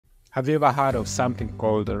Have you ever heard of something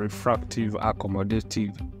called a refractive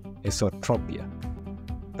accommodative esotropia?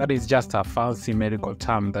 That is just a fancy medical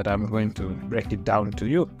term that I'm going to break it down to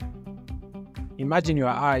you. Imagine your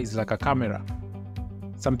eye is like a camera.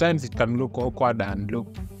 Sometimes it can look awkward and look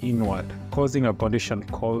inward, causing a condition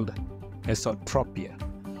called esotropia.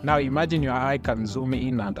 Now imagine your eye can zoom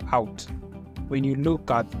in and out. When you look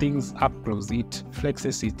at things up close, it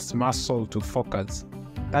flexes its muscle to focus.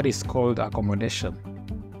 That is called accommodation.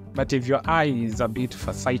 But if your eye is a bit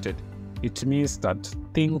farsighted, it means that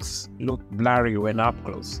things look blurry when up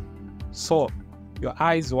close. So your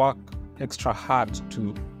eyes work extra hard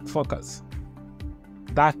to focus.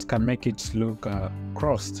 That can make it look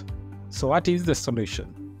crossed. So what is the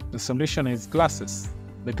solution? The solution is glasses.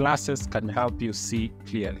 The glasses can help you see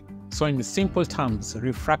clearly. So in simple terms,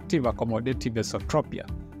 refractive accommodative esotropia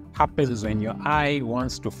happens when your eye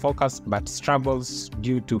wants to focus but struggles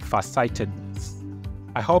due to farsightedness.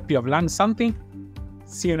 I hope you have learned something.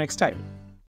 See you next time.